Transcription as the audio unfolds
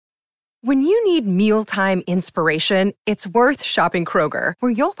When you need mealtime inspiration, it's worth shopping Kroger,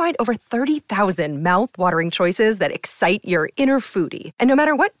 where you'll find over 30,000 mouth-watering choices that excite your inner foodie. And no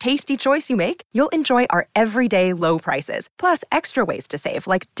matter what tasty choice you make, you'll enjoy our everyday low prices, plus extra ways to save,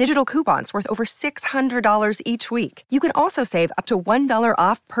 like digital coupons worth over $600 each week. You can also save up to $1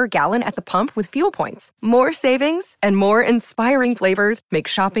 off per gallon at the pump with fuel points. More savings and more inspiring flavors make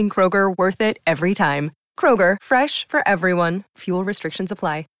shopping Kroger worth it every time. Kroger, fresh for everyone. Fuel restrictions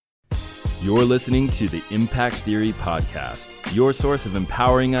apply. You're listening to the Impact Theory Podcast, your source of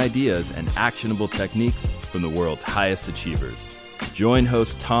empowering ideas and actionable techniques from the world's highest achievers. Join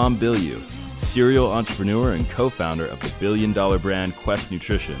host Tom Bilyeu, serial entrepreneur and co-founder of the billion-dollar brand Quest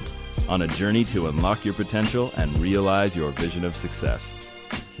Nutrition, on a journey to unlock your potential and realize your vision of success.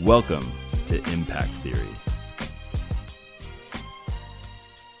 Welcome to Impact Theory.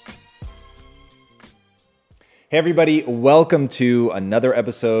 Hey everybody, welcome to another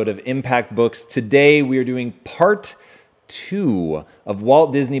episode of Impact Books. Today we are doing part 2 of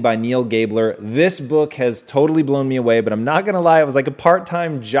Walt Disney by Neil Gabler. This book has totally blown me away, but I'm not gonna lie, it was like a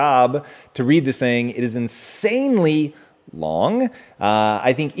part-time job to read this thing. It is insanely long.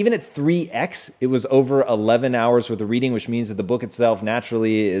 I think even at 3x, it was over 11 hours worth of reading, which means that the book itself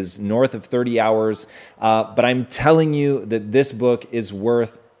naturally is north of 30 hours. But I'm telling you that this book is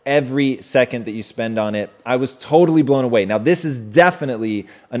worth every second that you spend on it. I was totally blown away. Now, this is definitely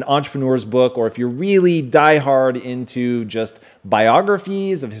an entrepreneur's book, or if you're really diehard into just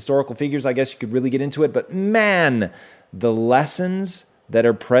biographies of historical figures, I guess you could really get into it. But man, the lessons that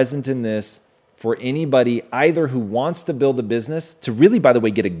are present in this for anybody either who wants to build a business, to really, by the way,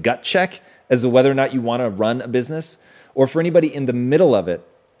 get a gut check as to whether or not you want to run a business, or for anybody in the middle of it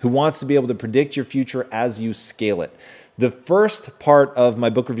who wants to be able to predict your future as you scale it. The first part of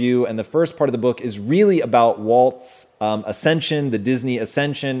my book review and the first part of the book is really about Walt's ascension, the Disney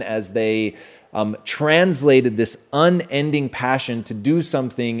ascension, as they translated this unending passion to do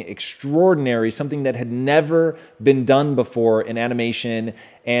something extraordinary, something that had never been done before in animation.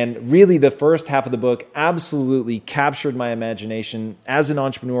 And really, the first half of the book absolutely captured my imagination as an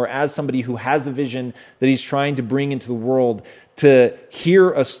entrepreneur, as somebody who has a vision that he's trying to bring into the world, to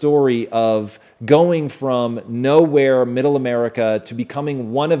hear a story of going from nowhere, middle America, to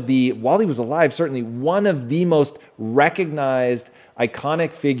becoming one of the, while he was alive, certainly one of the most recognized,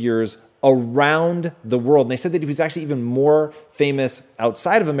 iconic figures around the world. And they said that he was actually even more famous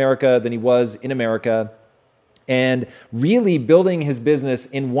outside of America than he was in America, and really building his business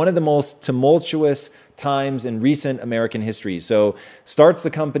in one of the most tumultuous times in recent American history. So starts the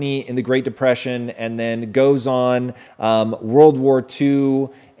company in the Great Depression and then goes on World War II,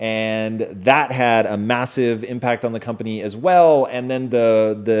 and that had a massive impact on the company as well. And then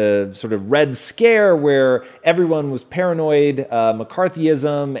the sort of Red Scare, where everyone was paranoid,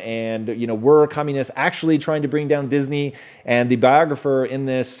 McCarthyism, and were communists actually trying to bring down Disney? And the biographer in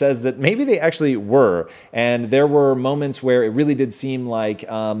this says that maybe they actually were. And there were moments where it really did seem like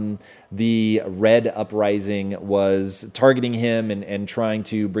the Red Uprising was targeting him and trying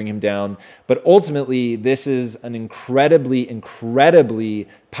to bring him down. But ultimately, this is an incredibly, incredibly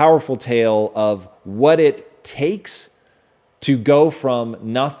powerful tale of what it takes to go from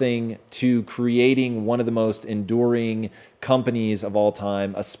nothing to creating one of the most enduring companies of all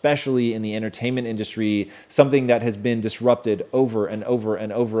time, especially in the entertainment industry, something that has been disrupted over and over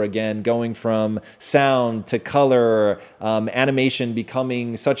and over again, going from sound to color, animation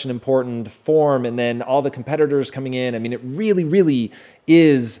becoming such an important form, and then all the competitors coming in. I mean, it really, really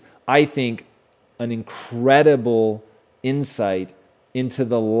is, I think, an incredible insight into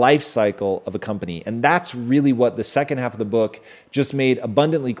the life cycle of a company. And that's really what the second half of the book just made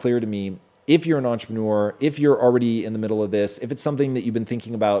abundantly clear to me. If you're an entrepreneur, if you're already in the middle of this, if it's something that you've been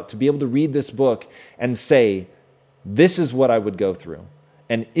thinking about, to be able to read this book and say, this is what I would go through.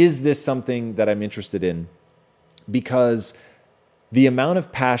 And is this something that I'm interested in? Because the amount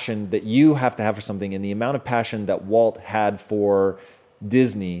of passion that you have to have for something, and the amount of passion that Walt had for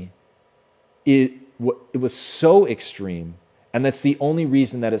Disney, it was so extreme. And that's the only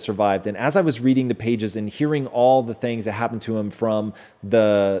reason that it survived. And as I was reading the pages and hearing all the things that happened to him, from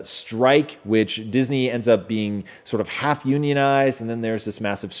the strike, which Disney ends up being sort of half unionized, and then there's this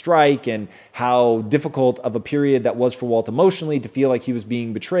massive strike, and how difficult of a period that was for Walt emotionally, to feel like he was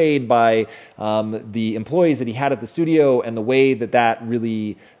being betrayed by the employees that he had at the studio, and the way that that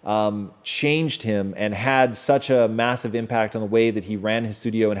really changed him and had such a massive impact on the way that he ran his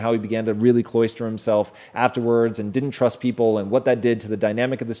studio, and how he began to really cloister himself afterwards and didn't trust people, and what that did to the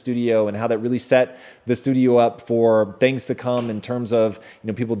dynamic of the studio and how that really set the studio up for things to come in terms of,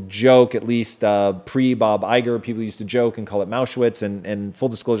 people joke, at least pre-Bob Iger, people used to joke and call it Mauschwitz. And full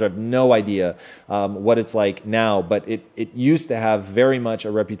disclosure, I have no idea what it's like now, but it used to have very much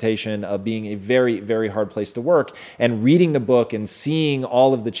a reputation of being a very, very hard place to work. And reading the book and seeing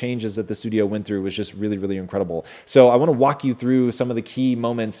all of the changes that the studio went through was just really, really incredible. So I want to walk you through some of the key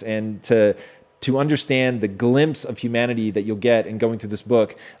moments and to understand the glimpse of humanity that you'll get in going through this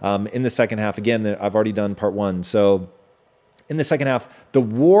book in the second half. Again, I've already done part one. So in the second half, the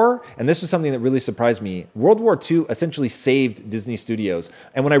war, and this was something that really surprised me, World War II essentially saved Disney Studios.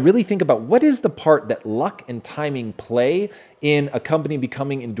 And when I really think about what is the part that luck and timing play in a company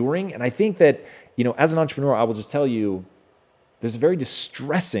becoming enduring, and I think that, as an entrepreneur, I will just tell you, there's a very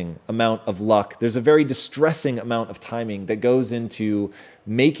distressing amount of luck. There's a very distressing amount of timing that goes into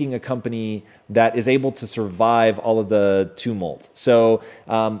making a company that is able to survive all of the tumult. So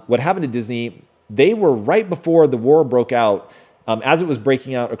what happened to Disney, they were right before the war broke out. As it was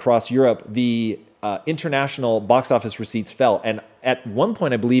breaking out across Europe, the international box office receipts fell. And at one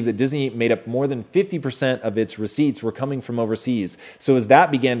point, I believe that Disney made up more than 50% of its receipts were coming from overseas. So as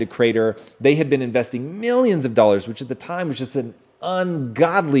that began to crater, they had been investing millions of dollars, which at the time was just an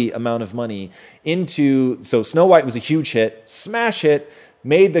ungodly amount of money so Snow White was a huge hit, smash hit,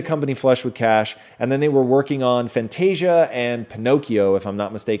 made the company flush with cash, and then they were working on Fantasia and Pinocchio, if I'm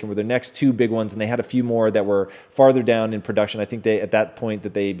not mistaken, were their next two big ones, and they had a few more that were farther down in production. I think at that point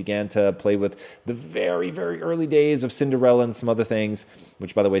that they began to play with the very, very early days of Cinderella and some other things,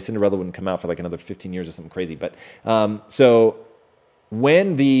 which, by the way, Cinderella wouldn't come out for like another 15 years or something crazy. But so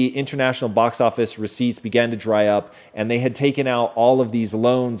when the international box office receipts began to dry up and they had taken out all of these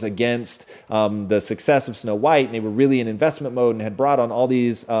loans against the success of Snow White, and they were really in investment mode and had brought on all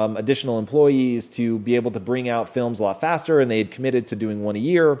these additional employees to be able to bring out films a lot faster, and they had committed to doing one a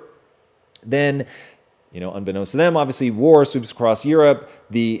year, then, unbeknownst to them, obviously war sweeps across Europe,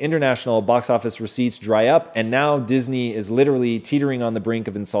 the international box office receipts dry up, and now Disney is literally teetering on the brink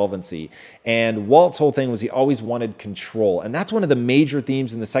of insolvency. And Walt's whole thing was he always wanted control. And that's one of the major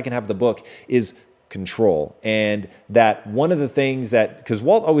themes in the second half of the book is control. And that one of the things because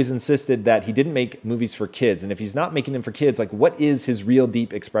Walt always insisted that he didn't make movies for kids. And if he's not making them for kids, like, what is his real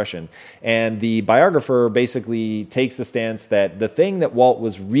deep expression? And the biographer basically takes the stance that the thing that Walt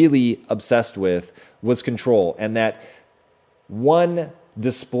was really obsessed with was control. And that one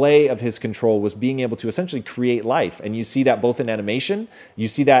display of his control was being able to essentially create life. And you see that both in animation, you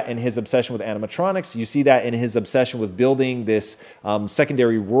see that in his obsession with animatronics, you see that in his obsession with building this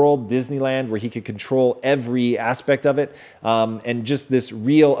secondary world, Disneyland, where he could control every aspect of it, and just this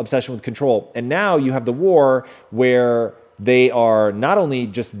real obsession with control. And now you have the war where they are not only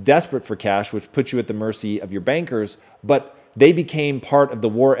just desperate for cash, which puts you at the mercy of your bankers, but they became part of the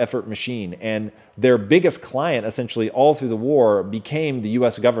war effort machine. And their biggest client, essentially, all through the war became the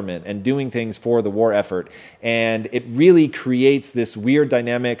U.S. government and doing things for the war effort. And it really creates this weird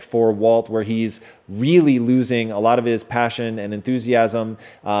dynamic for Walt where he's really losing a lot of his passion and enthusiasm.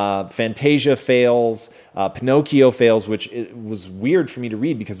 Fantasia fails. Pinocchio fails, which was weird for me to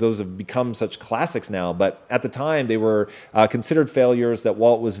read because those have become such classics now. But at the time, they were considered failures that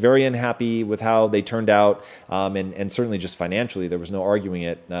Walt was very unhappy with how they turned out. And certainly just financially, there was no arguing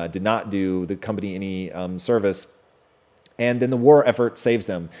it. Did not do the company any service. And then the war effort saves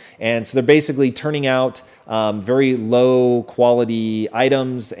them. And so they're basically turning out very low quality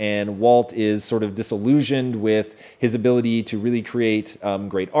items, and Walt is sort of disillusioned with his ability to really create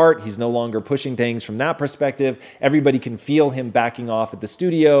great art. He's no longer pushing things from that perspective. Everybody can feel him backing off at the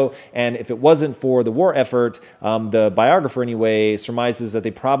studio. And if it wasn't for the war effort, the biographer anyway surmises that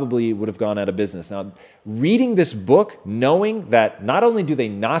they probably would have gone out of business. Now, reading this book, knowing that not only do they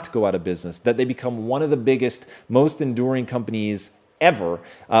not go out of business, that they become one of the biggest, most enduring companies ever,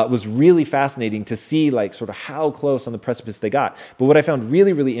 was really fascinating to see, like, sort of how close on the precipice they got. But what I found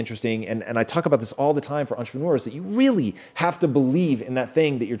really, really interesting, and I talk about this all the time for entrepreneurs, that you really have to believe in that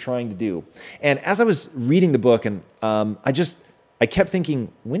thing that you're trying to do. And as I was reading the book, and I kept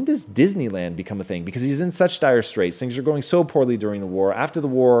thinking, when does Disneyland become a thing? Because he's in such dire straits. Things are going so poorly during the war. After the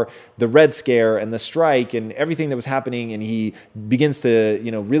war, the Red Scare and the strike and everything that was happening, and he begins to,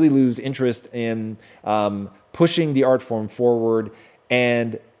 really lose interest in pushing the art form forward.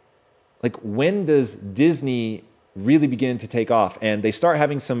 And like, when does Disney really begin to take off. And they start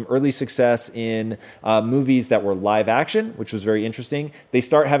having some early success in movies that were live action, which was very interesting. They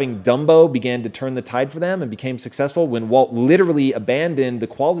start having Dumbo began to turn the tide for them and became successful when Walt literally abandoned the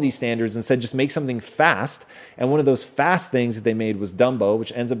quality standards and said, just make something fast. And one of those fast things that they made was Dumbo,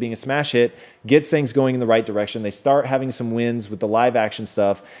 which ends up being a smash hit, gets things going in the right direction. They start having some wins with the live action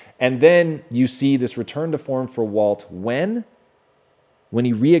stuff. And then you see this return to form for Walt when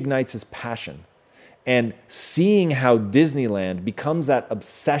he reignites his passion. And seeing how Disneyland becomes that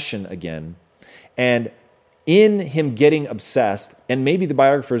obsession again, and in him getting obsessed, and maybe the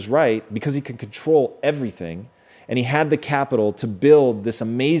biographer is right, because he can control everything, and he had the capital to build this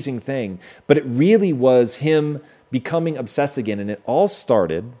amazing thing, but it really was him becoming obsessed again, and it all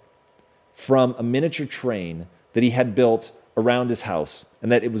started from a miniature train that he had built around his house,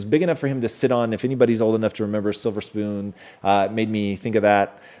 and that it was big enough for him to sit on. If anybody's old enough to remember Silver Spoon, it made me think of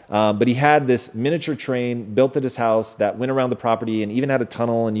that. But he had this miniature train built at his house that went around the property and even had a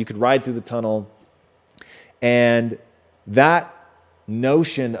tunnel, and you could ride through the tunnel. And that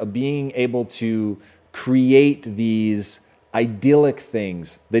notion of being able to create these idyllic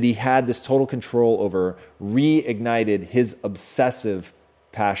things that he had this total control over reignited his obsessive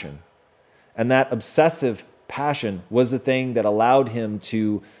passion. And that obsessive passion was the thing that allowed him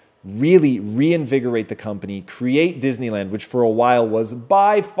to really reinvigorate the company, create Disneyland, which for a while was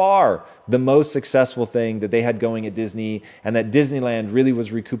by far the most successful thing that they had going at Disney, and that Disneyland really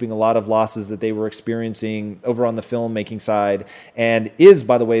was recouping a lot of losses that they were experiencing over on the filmmaking side, and is,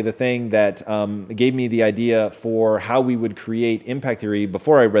 by the way, the thing that gave me the idea for how we would create Impact Theory.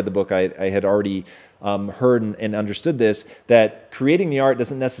 Before I read the book, I had already heard and understood this, that creating the art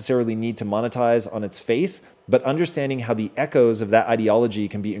doesn't necessarily need to monetize on its face, but understanding how the echoes of that ideology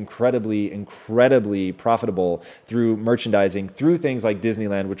can be incredibly, incredibly profitable through merchandising, through things like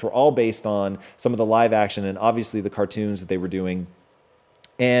Disneyland, which were all based on some of the live action and obviously the cartoons that they were doing.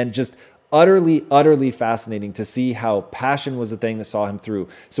 And just utterly, utterly fascinating to see how passion was the thing that saw him through.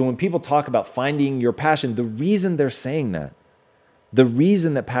 So when people talk about finding your passion, the reason they're saying that, the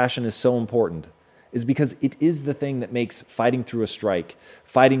reason that passion is so important, is because it is the thing that makes fighting through a strike,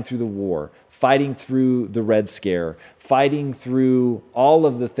 fighting through the war, fighting through the Red Scare, fighting through all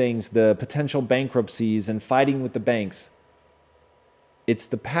of the things, the potential bankruptcies and fighting with the banks. It's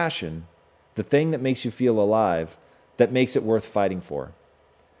the passion, the thing that makes you feel alive, that makes it worth fighting for.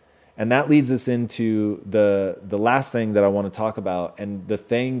 And that leads us into the last thing that I want to talk about, and the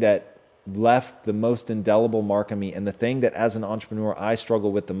thing that left the most indelible mark on me, and the thing that as an entrepreneur I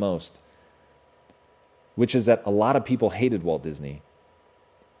struggle with the most, which is that a lot of people hated Walt Disney.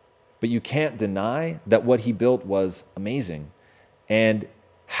 But you can't deny that what he built was amazing. And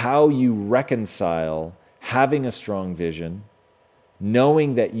how you reconcile having a strong vision,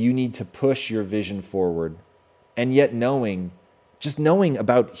 knowing that you need to push your vision forward, and yet knowing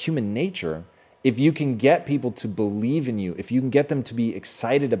about human nature, if you can get people to believe in you, if you can get them to be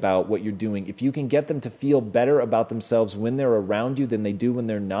excited about what you're doing, if you can get them to feel better about themselves when they're around you than they do when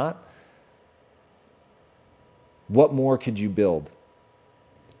they're not, what more could you build?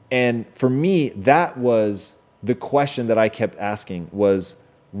 And for me, that was the question that I kept asking was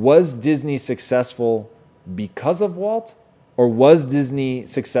Disney successful because of Walt? Or was Disney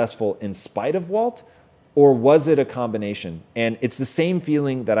successful in spite of Walt? Or was it a combination? And it's the same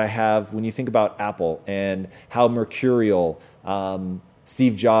feeling that I have when you think about Apple and how mercurial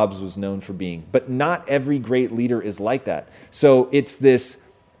Steve Jobs was known for being. But not every great leader is like that. So it's this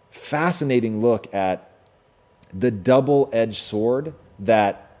fascinating look at the double-edged sword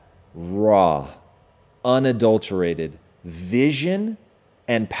that raw, unadulterated vision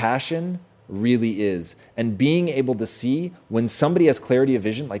and passion really is. And being able to see when somebody has clarity of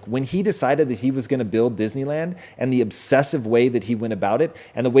vision, like when he decided that he was going to build Disneyland, and the obsessive way that he went about it,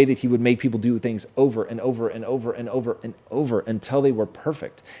 and the way that he would make people do things over and over and over and over and over until they were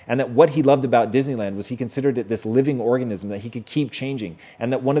perfect. And that what he loved about Disneyland was he considered it this living organism that he could keep changing.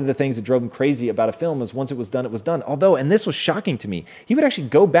 And that one of the things that drove him crazy about a film was once it was done, it was done. Although, and this was shocking to me, he would actually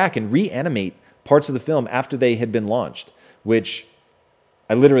go back and reanimate parts of the film after they had been launched, which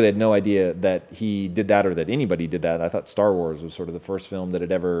I literally had no idea that he did that or that anybody did that. I thought Star Wars was sort of the first film that had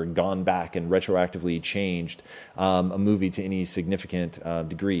ever gone back and retroactively changed a movie to any significant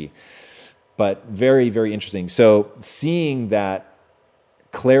degree. But very, very interesting. So seeing that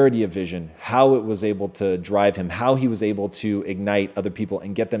clarity of vision, how it was able to drive him, how he was able to ignite other people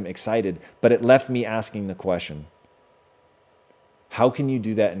and get them excited. But it left me asking the question, how can you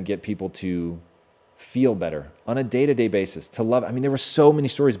do that and get people to feel better on a day-to-day basis, to love. I mean, there were so many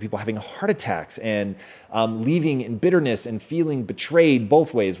stories of people having heart attacks and leaving in bitterness and feeling betrayed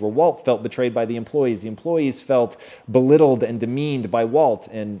both ways, where Walt felt betrayed by the employees felt belittled and demeaned by Walt,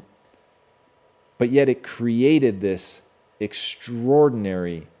 but yet it created this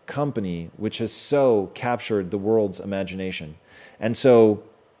extraordinary company which has so captured the world's imagination. And so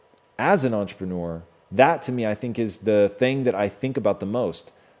as an entrepreneur, that to me, I think, is the thing that I think about the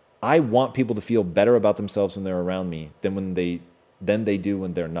most. I want people to feel better about themselves when they're around me than they do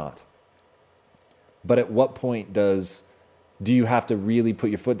when they're not. But at what point do you have to really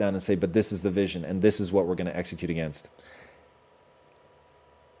put your foot down and say, but this is the vision and this is what we're going to execute against?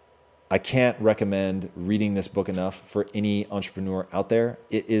 I can't recommend reading this book enough for any entrepreneur out there.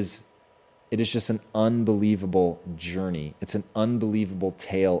 It is just an unbelievable journey. It's an unbelievable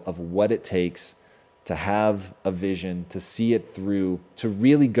tale of what it takes to have a vision, to see it through, to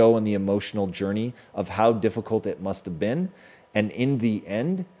really go on the emotional journey of how difficult it must have been. And in the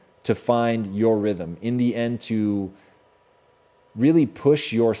end, to find your rhythm. In the end, to really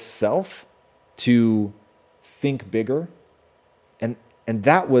push yourself to think bigger. And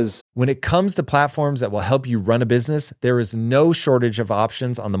that was... When it comes to platforms that will help you run a business, there is no shortage of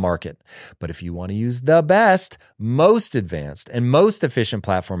options on the market. But if you want to use the best, most advanced, and most efficient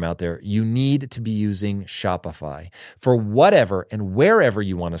platform out there, you need to be using Shopify. For whatever and wherever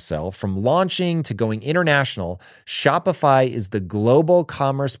you want to sell, from launching to going international, Shopify is the global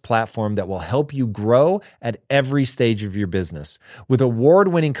commerce platform that will help you grow at every stage of your business. With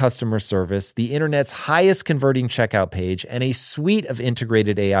award-winning customer service, the internet's highest converting checkout page, and a suite of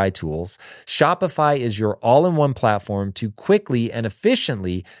integrated AI tools, Shopify is your all-in-one platform to quickly and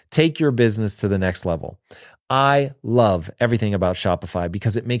efficiently take your business to the next level. I love everything about Shopify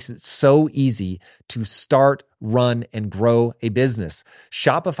because it makes it so easy to start, run, and grow a business.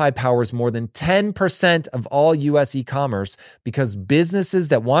 Shopify powers more than 10% of all US e-commerce because businesses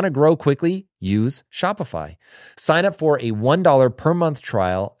that want to grow quickly use Shopify. Sign up for a $1 per month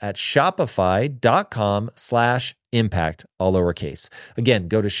trial at shopify.com/impact, all lowercase. Again,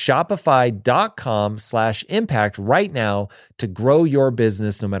 go to shopify.com/impact right now to grow your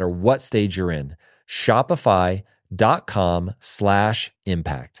business no matter what stage you're in.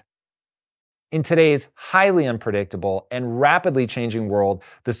 Shopify.com/impact. In today's highly unpredictable and rapidly changing world,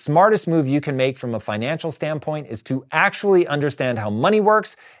 the smartest move you can make from a financial standpoint is to actually understand how money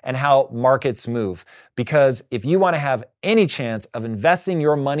works and how markets move. Because if you want to have any chance of investing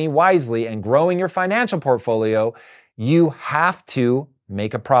your money wisely and growing your financial portfolio, you have to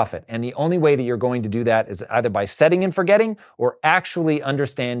make a profit. And the only way that you're going to do that is either by setting and forgetting or actually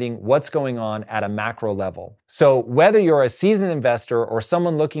understanding what's going on at a macro level. So whether you're a seasoned investor or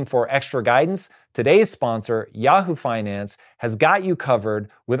someone looking for extra guidance, today's sponsor, Yahoo Finance, has got you covered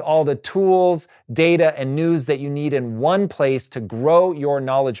with all the tools, data, and news that you need in one place to grow your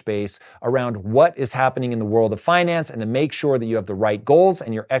knowledge base around what is happening in the world of finance and to make sure that you have the right goals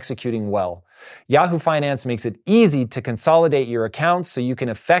and you're executing well. Yahoo Finance makes it easy to consolidate your accounts so you can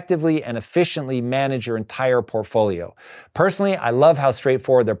effectively and efficiently manage your entire portfolio. Personally, I love how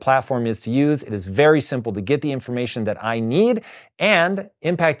straightforward their platform is to use. It is very simple to get the information that I need, and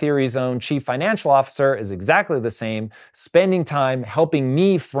Impact Theory's own Chief Financial Officer is exactly the same, spending time helping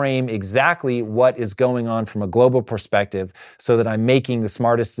me frame exactly what is going on from a global perspective so that I'm making the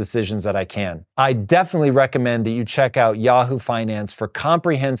smartest decisions that I can. I definitely recommend that you check out Yahoo Finance for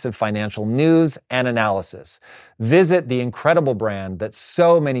comprehensive financial news and analysis. Visit the incredible brand that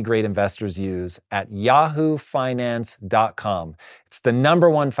so many great investors use at yahoofinance.com. It's the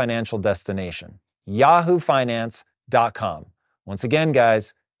 #1 financial destination. yahoofinance.com. Once again,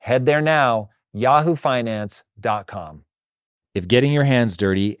 guys, head there now, yahoofinance.com. If getting your hands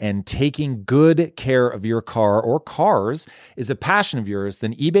dirty and taking good care of your car or cars is a passion of yours,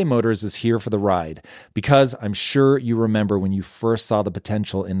 then eBay Motors is here for the ride. Because I'm sure you remember when you first saw the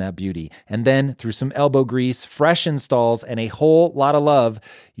potential in that beauty. And then through some elbow grease, fresh installs, and a whole lot of love,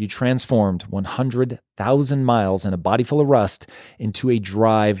 you transformed 100,000 miles and a body full of rust into a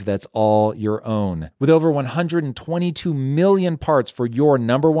drive that's all your own. With over 122 million parts for your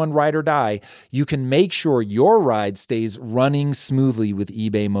 #1 ride or die, you can make sure your ride stays running smoothly with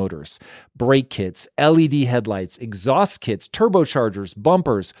eBay Motors. Brake kits, LED headlights, exhaust kits, turbochargers,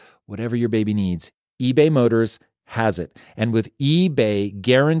 bumpers, whatever your baby needs, eBay Motors has it. And with eBay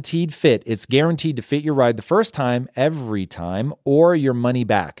Guaranteed Fit, it's guaranteed to fit your ride the first time, every time, or your money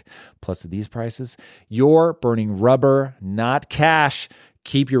back. Plus, at these prices, you're burning rubber, not cash.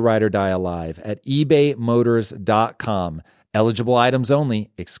 Keep your ride or die alive at ebaymotors.com. Eligible items only.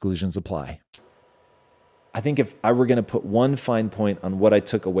 Exclusions apply. I think if I were going to put one fine point on what I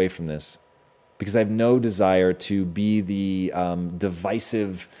took away from this, because I have no desire to be the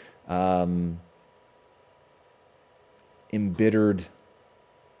divisive, embittered,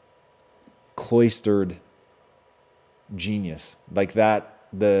 cloistered genius like that.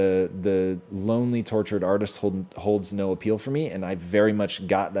 The lonely, tortured artist holds no appeal for me, and I very much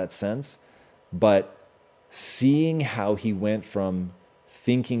got that sense. But seeing how he went from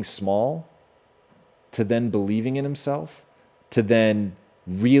thinking small to then believing in himself, to then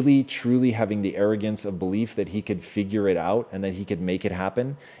really, truly having the arrogance of belief that he could figure it out and that he could make it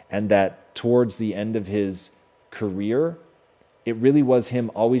happen, and that towards the end of his career, it really was him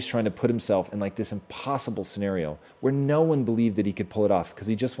always trying to put himself in like this impossible scenario where no one believed that he could pull it off because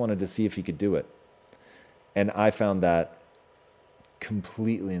he just wanted to see if he could do it. And I found that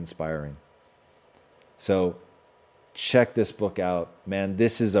completely inspiring. So check this book out, man.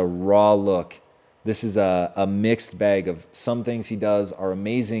 This is a raw look. This is a mixed bag of some things he does are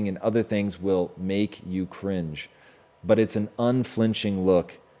amazing and other things will make you cringe. But it's an unflinching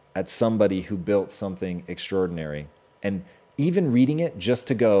look at somebody who built something extraordinary. And even reading it just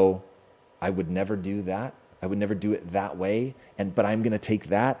to go, I would never do that. I would never do it that way. But I'm going to take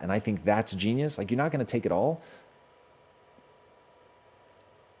that, and I think that's genius. Like, you're not going to take it all.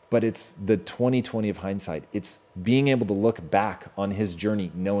 But it's the 20/20 of hindsight. It's being able to look back on his journey,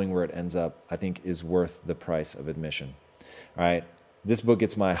 knowing where it ends up, I think is worth the price of admission. All right. This book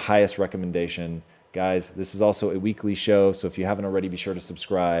gets my highest recommendation. Guys, this is also a weekly show, so if you haven't already, be sure to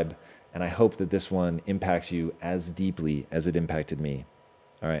subscribe. And I hope that this one impacts you as deeply as it impacted me.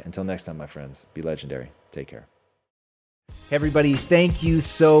 All right, until next time, my friends, be legendary. Take care. Hey everybody, thank you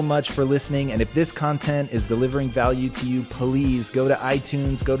so much for listening. And if this content is delivering value to you, please go to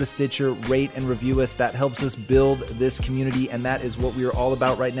iTunes, go to Stitcher, rate and review us. That helps us build this community, and that is what we are all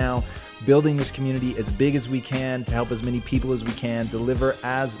about right now. Building this community as big as we can to help as many people as we can, deliver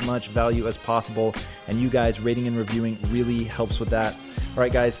as much value as possible. And you guys rating and reviewing really helps with that. All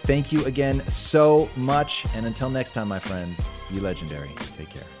right, guys, thank you again so much. And until next time, my friends, be legendary. Take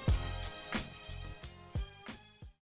care.